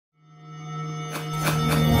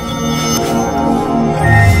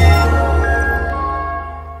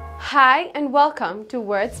Hi and welcome to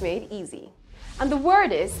Words Made Easy. And the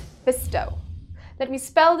word is bestow. Let me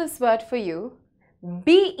spell this word for you.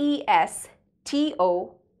 B-E-S-T-O-W.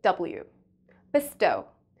 Bestow.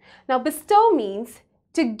 Now bestow means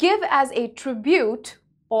to give as a tribute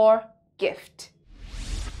or gift.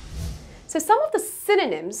 So some of the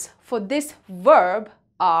synonyms for this verb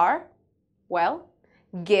are, well,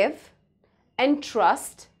 give,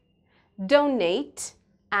 entrust, donate,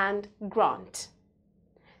 and grant.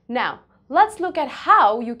 Now, let's look at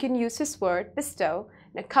how you can use this word bestow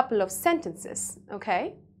in a couple of sentences,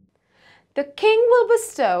 okay? The king will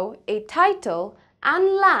bestow a title and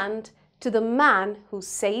land to the man who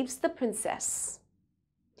saves the princess.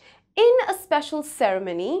 In a special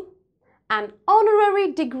ceremony, an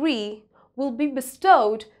honorary degree will be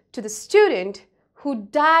bestowed to the student who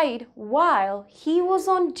died while he was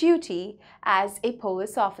on duty as a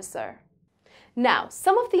police officer. Now,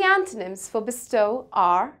 some of the antonyms for bestow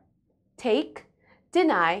are take,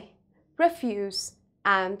 deny, refuse,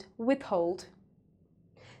 and withhold.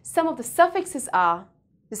 Some of the suffixes are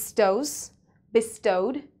bestows,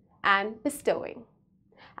 bestowed, and bestowing.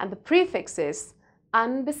 And the prefix is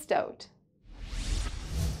unbestowed.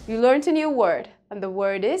 You learned a new word, and the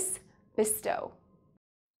word is bestow.